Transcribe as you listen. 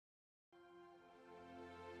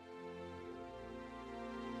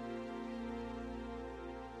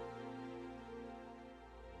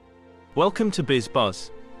Welcome to Biz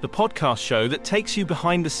Buzz, the podcast show that takes you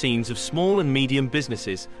behind the scenes of small and medium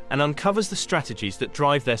businesses and uncovers the strategies that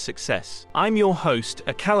drive their success. I'm your host,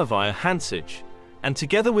 Akalavaya Hansage, and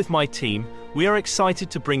together with my team, we are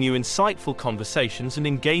excited to bring you insightful conversations and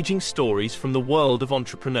engaging stories from the world of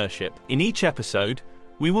entrepreneurship. In each episode,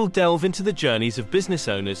 we will delve into the journeys of business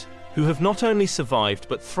owners who have not only survived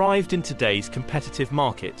but thrived in today's competitive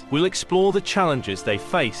market. We'll explore the challenges they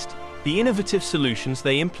faced, the innovative solutions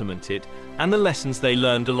they implemented, and the lessons they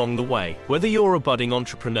learned along the way. Whether you're a budding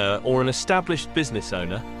entrepreneur or an established business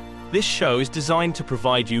owner, this show is designed to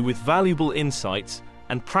provide you with valuable insights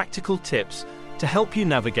and practical tips to help you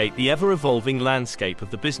navigate the ever-evolving landscape of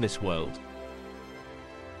the business world.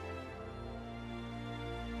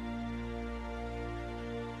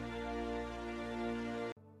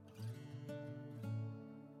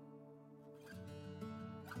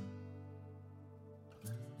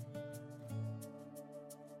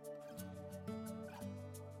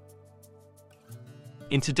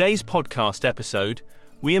 In today's podcast episode,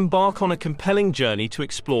 we embark on a compelling journey to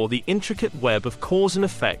explore the intricate web of cause and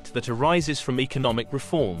effect that arises from economic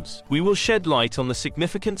reforms. We will shed light on the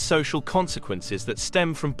significant social consequences that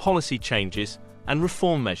stem from policy changes and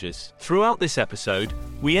reform measures. Throughout this episode,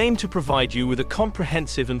 we aim to provide you with a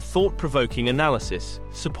comprehensive and thought-provoking analysis,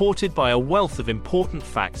 supported by a wealth of important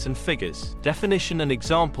facts and figures. Definition and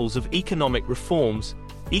examples of economic reforms.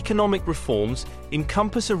 Economic reforms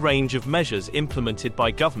encompass a range of measures implemented by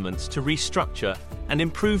governments to restructure and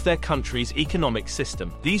improve their country's economic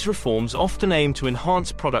system. These reforms often aim to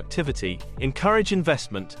enhance productivity, encourage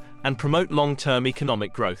investment, and promote long-term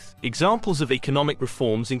economic growth. Examples of economic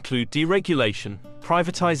reforms include deregulation,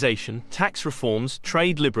 privatization, tax reforms,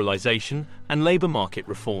 trade liberalization, and labor market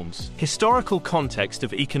reforms. Historical context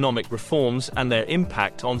of economic reforms and their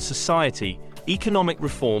impact on society. Economic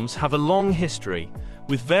reforms have a long history,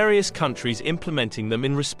 with various countries implementing them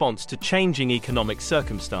in response to changing economic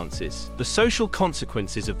circumstances. The social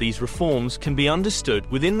consequences of these reforms can be understood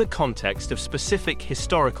within the context of specific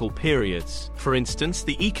historical periods. For instance,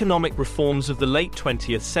 the economic reforms of the late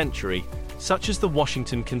 20th century, such as the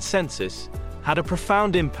Washington Consensus, had a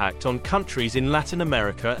profound impact on countries in Latin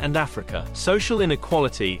America and Africa. Social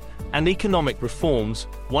inequality and economic reforms.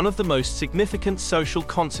 One of the most significant social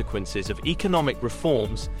consequences of economic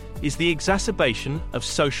reforms is the exacerbation of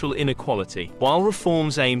social inequality. While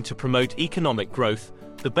reforms aim to promote economic growth,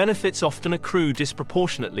 the benefits often accrue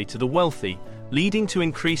disproportionately to the wealthy, leading to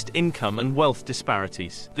increased income and wealth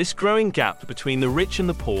disparities. This growing gap between the rich and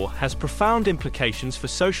the poor has profound implications for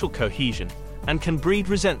social cohesion and can breed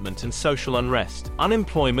resentment and social unrest.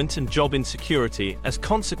 Unemployment and job insecurity as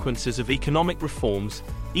consequences of economic reforms.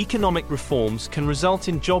 Economic reforms can result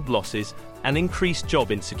in job losses and increased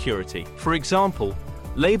job insecurity. For example,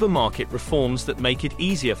 labor market reforms that make it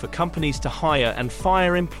easier for companies to hire and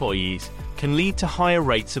fire employees can lead to higher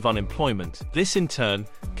rates of unemployment. This in turn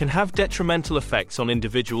can have detrimental effects on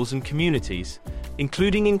individuals and communities,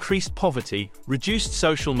 including increased poverty, reduced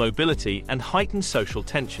social mobility, and heightened social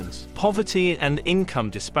tensions. Poverty and income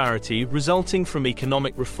disparity resulting from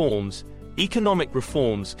economic reforms. Economic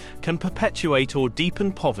reforms can perpetuate or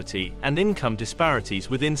deepen poverty and income disparities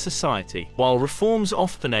within society. While reforms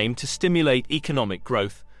often aim to stimulate economic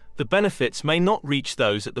growth, the benefits may not reach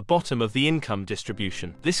those at the bottom of the income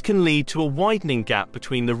distribution. This can lead to a widening gap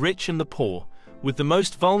between the rich and the poor, with the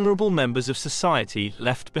most vulnerable members of society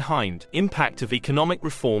left behind. Impact of economic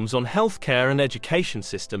reforms on healthcare and education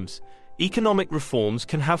systems. Economic reforms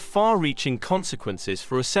can have far-reaching consequences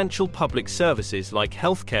for essential public services like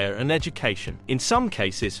healthcare and education. In some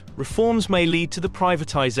cases, reforms may lead to the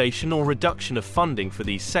privatization or reduction of funding for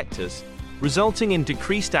these sectors, resulting in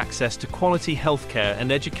decreased access to quality healthcare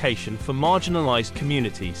and education for marginalized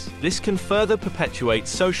communities. This can further perpetuate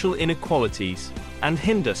social inequalities and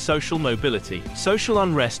hinder social mobility. Social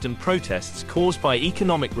unrest and protests caused by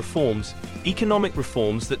economic reforms. Economic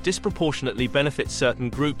reforms that disproportionately benefit certain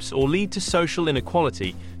groups or lead to social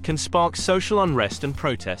inequality can spark social unrest and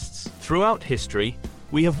protests. Throughout history,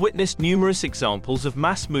 we have witnessed numerous examples of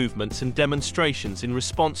mass movements and demonstrations in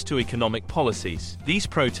response to economic policies. These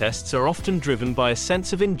protests are often driven by a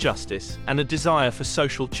sense of injustice and a desire for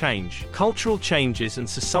social change. Cultural changes and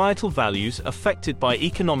societal values affected by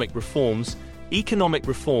economic reforms. Economic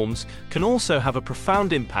reforms can also have a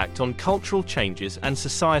profound impact on cultural changes and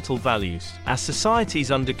societal values. As societies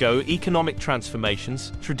undergo economic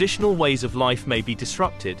transformations, traditional ways of life may be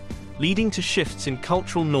disrupted, leading to shifts in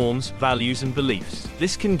cultural norms, values, and beliefs.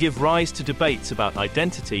 This can give rise to debates about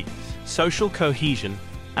identity, social cohesion,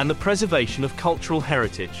 and the preservation of cultural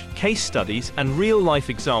heritage. Case studies and real-life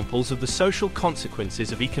examples of the social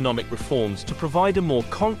consequences of economic reforms. To provide a more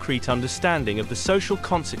concrete understanding of the social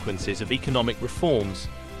consequences of economic reforms,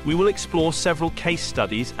 we will explore several case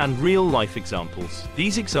studies and real-life examples.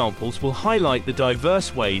 These examples will highlight the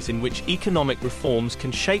diverse ways in which economic reforms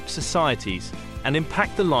can shape societies and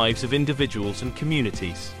impact the lives of individuals and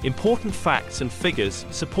communities. Important facts and figures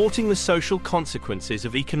supporting the social consequences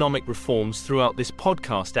of economic reforms. Throughout this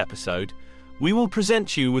podcast episode, we will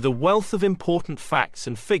present you with a wealth of important facts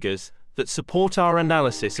and figures that support our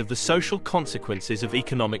analysis of the social consequences of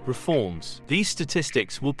economic reforms. These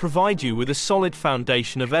statistics will provide you with a solid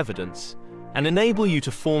foundation of evidence and enable you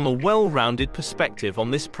to form a well-rounded perspective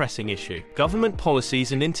on this pressing issue. Government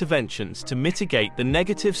policies and interventions to mitigate the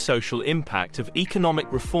negative social impact of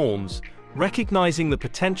economic reforms. Recognizing the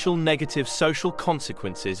potential negative social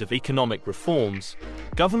consequences of economic reforms,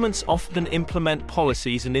 governments often implement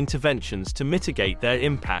policies and interventions to mitigate their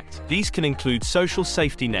impact. These can include social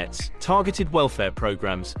safety nets, targeted welfare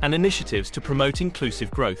programs, and initiatives to promote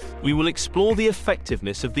inclusive growth. We will explore the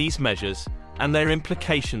effectiveness of these measures and their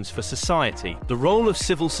implications for society. The role of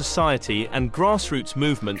civil society and grassroots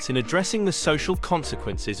movements in addressing the social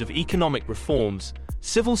consequences of economic reforms.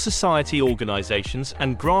 Civil society organizations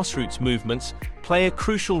and grassroots movements play a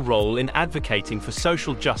crucial role in advocating for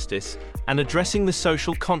social justice and addressing the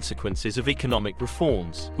social consequences of economic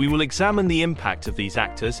reforms. We will examine the impact of these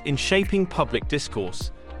actors in shaping public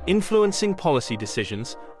discourse, influencing policy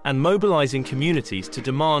decisions, and mobilizing communities to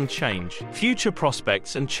demand change. Future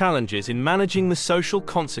prospects and challenges in managing the social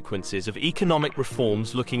consequences of economic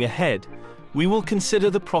reforms. Looking ahead, we will consider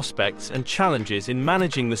the prospects and challenges in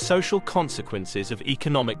managing the social consequences of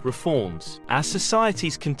economic reforms. As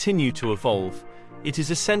societies continue to evolve, it is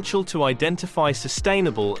essential to identify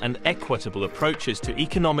sustainable and equitable approaches to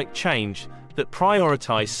economic change that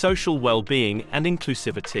prioritize social well-being and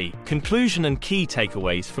inclusivity. Conclusion and key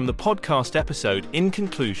takeaways from the podcast episode. In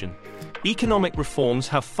conclusion, economic reforms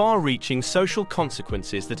have far-reaching social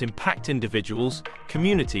consequences that impact individuals,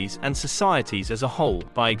 communities, and societies as a whole.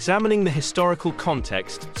 By examining the historical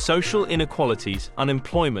context, social inequalities,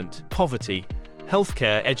 unemployment, poverty,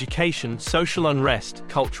 healthcare, education, social unrest,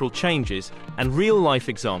 cultural changes, and real-life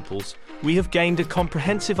examples, we have gained a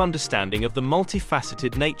comprehensive understanding of the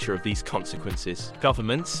multifaceted nature of these consequences.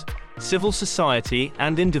 Governments, civil society,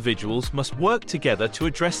 and individuals must work together to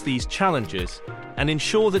address these challenges and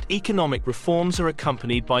ensure that economic reforms are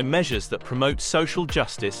accompanied by measures that promote social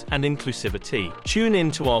justice and inclusivity. Tune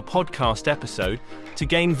in to our podcast episode to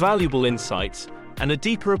gain valuable insights and a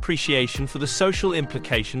deeper appreciation for the social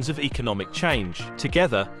implications of economic change.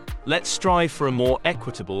 Together, let's strive for a more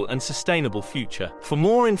equitable and sustainable future. For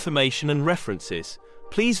more information and references,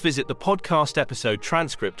 please visit the podcast episode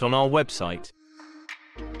transcript on our website.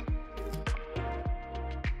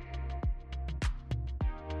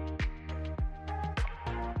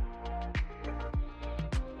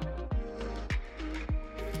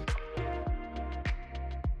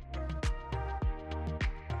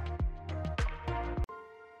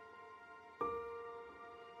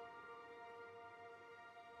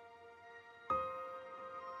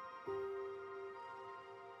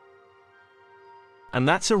 And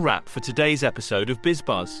that's a wrap for today's episode of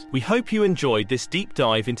BizBuzz. We hope you enjoyed this deep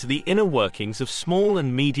dive into the inner workings of small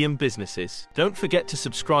and medium businesses. Don't forget to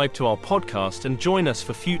subscribe to our podcast and join us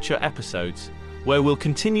for future episodes, where we'll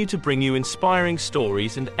continue to bring you inspiring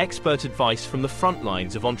stories and expert advice from the front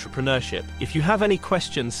lines of entrepreneurship. If you have any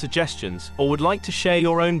questions, suggestions, or would like to share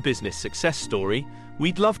your own business success story,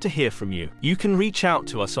 we'd love to hear from you. You can reach out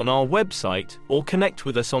to us on our website or connect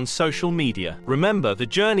with us on social media. Remember, the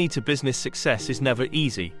journey to business success is never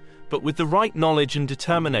easy, but with the right knowledge and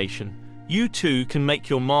determination, you too can make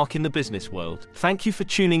your mark in the business world. Thank you for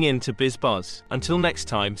tuning in to BizBuzz. Until next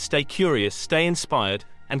time, stay curious, stay inspired,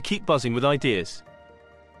 and keep buzzing with ideas.